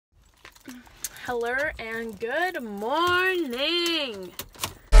Hello and good morning.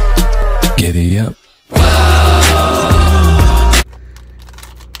 Giddy up.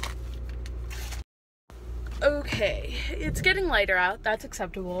 Okay, it's getting lighter out. That's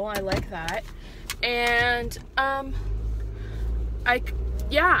acceptable. I like that. And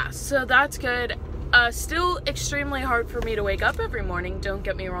so that's good. Still extremely hard for me to wake up every morning. Don't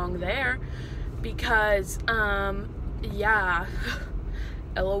get me wrong there, because yeah.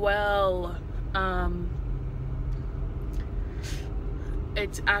 LOL.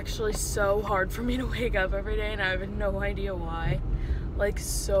 It's actually so hard for me to wake up every day, and I have no idea why. Like,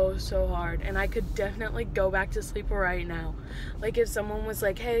 so hard. And I could definitely go back to sleep right now. Like, if someone was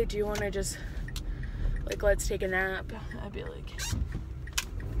like, hey, do you want to just, like, let's take a nap? I'd be like,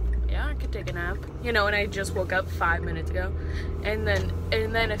 yeah, I could take a nap. You know, and I just woke up 5 minutes ago. And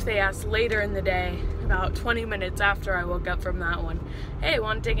then if they asked later in the day, about 20 minutes after I woke up from that one, hey,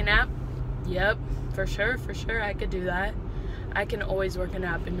 want to take a nap? Yep, for sure, I could do that. I can always work a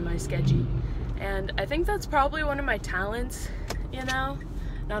nap into my schedule. And I think that's probably one of my talents, you know?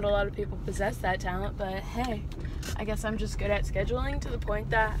 Not a lot of people possess that talent, but hey, I guess I'm just good at scheduling to the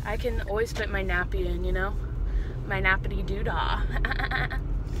point that I can always fit my nappy in, you know? My nappity doodah.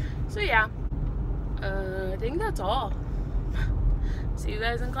 So yeah, I think that's all. See you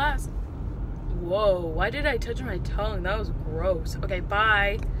guys in class. Whoa, why did I touch my tongue? That was gross. Okay,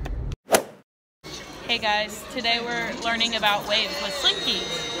 bye. Hey guys, today we're learning about waves with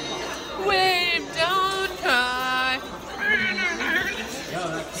slinkies. Wave, don't cry.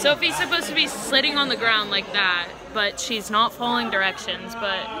 Sophie's supposed to be sitting on the ground like that, but she's not following directions,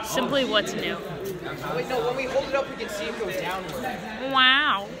 but simply what's new. Wait, no, when we hold it up, we can see it go downward.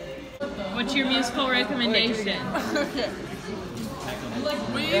 Wow. What's your musical recommendation? Okay.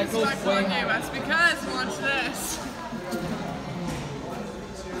 We use my Kanye West because watch this.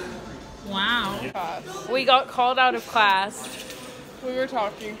 Wow. We got called out of class. We were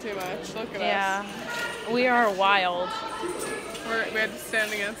talking too much. Look at us. Yeah. We are wild. We had to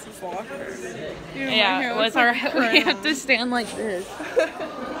stand against this locker. Yeah, with our we have to stand like this.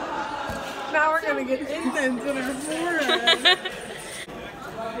 Now we're gonna get indents in our forehead.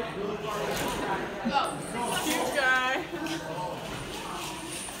 Cute guy.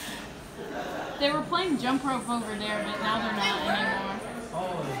 They were playing jump rope over there, but now they're not anymore.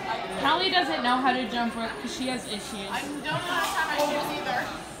 Callie doesn't know how to jump rope because she has issues. I don't know how to tie my shoes either.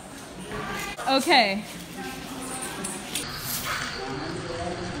 Okay.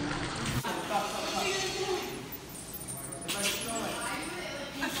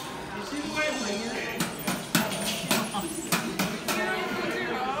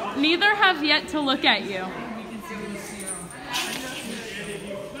 Neither have yet to look at you.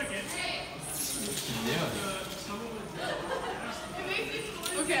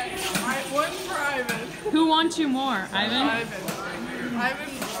 Okay, one for Ivan. Who wants you more, Ivan? Ivan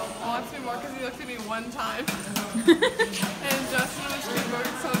wants me more because he looked at me one time. And Justin was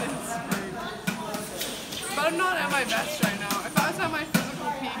remarks on Instagram. But I'm not at my best right now. If I was at my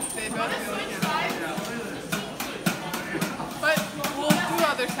physical peak, they'd both be looking at me. But we'll do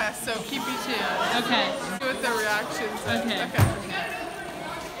other tests, so keep you tuned. Okay. With the reactions. Okay.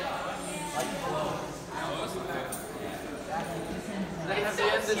 At the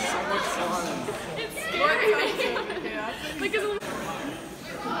end, it's so much fun. It's scary.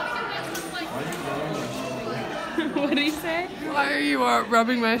 What did he say? Why are you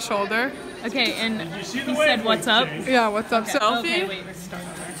rubbing my shoulder? Okay, and he said, what's up? Yeah, what's up? Selfie? Okay, wait, let's start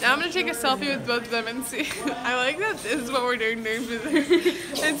over. Now I'm gonna take a selfie with both of them and see. I like that this is what we're doing during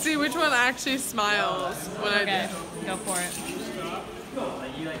physics. And see which one actually smiles when I do. Go for it.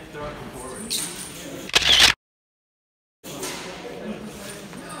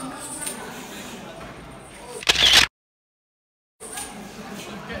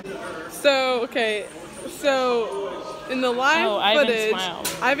 So in the live footage,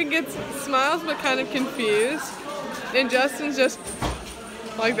 Ivan smiles but kind of confused, and Justin's just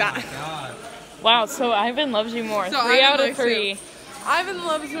like that. Wow, so Ivan loves you more. So 3 Ivan out of likes 3. you. Ivan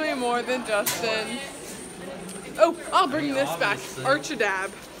loves me more than Justin. Oh, I'll bring this back.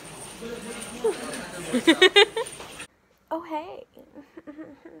 Archidab. Oh, hey.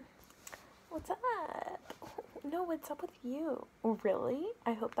 What's up? No, what's up with you? Really?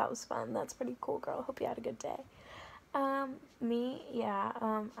 I hope that was fun. That's pretty cool, girl. Hope you had a good day. Me? Yeah,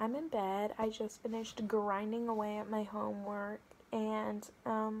 I'm in bed. I just finished grinding away at my homework and,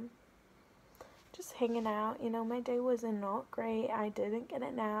 just hanging out. You know, my day was not great. I didn't get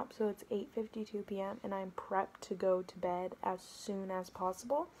a nap, so it's 8:52 p.m. and I'm prepped to go to bed as soon as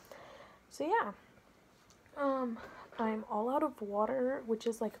possible. So yeah, I'm all out of water, which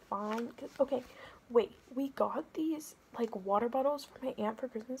is like fine. Okay, wait, we got these like water bottles for my aunt for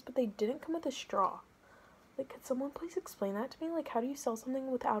Christmas, but they didn't come with a straw. Like, could someone please explain that to me? Like, how do you sell something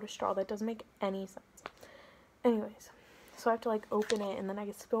without a straw? That doesn't make any sense. Anyways, so I have to like open it and then I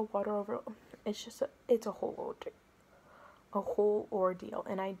get spill water over it. It's just it's a whole ordeal,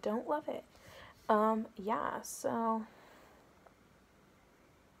 and I don't love it. Yeah, so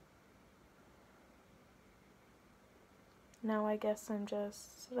now I guess I'm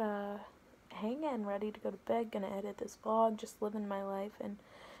just hanging, ready to go to bed, gonna edit this vlog, just living my life and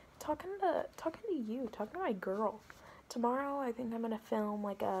talking to you, talking to my girl. Tomorrow I think I'm gonna film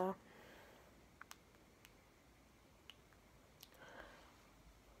like a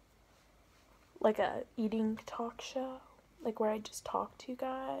eating talk show, like where I just talk to you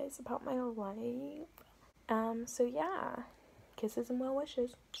guys about my life. So yeah, kisses and well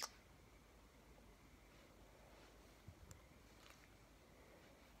wishes.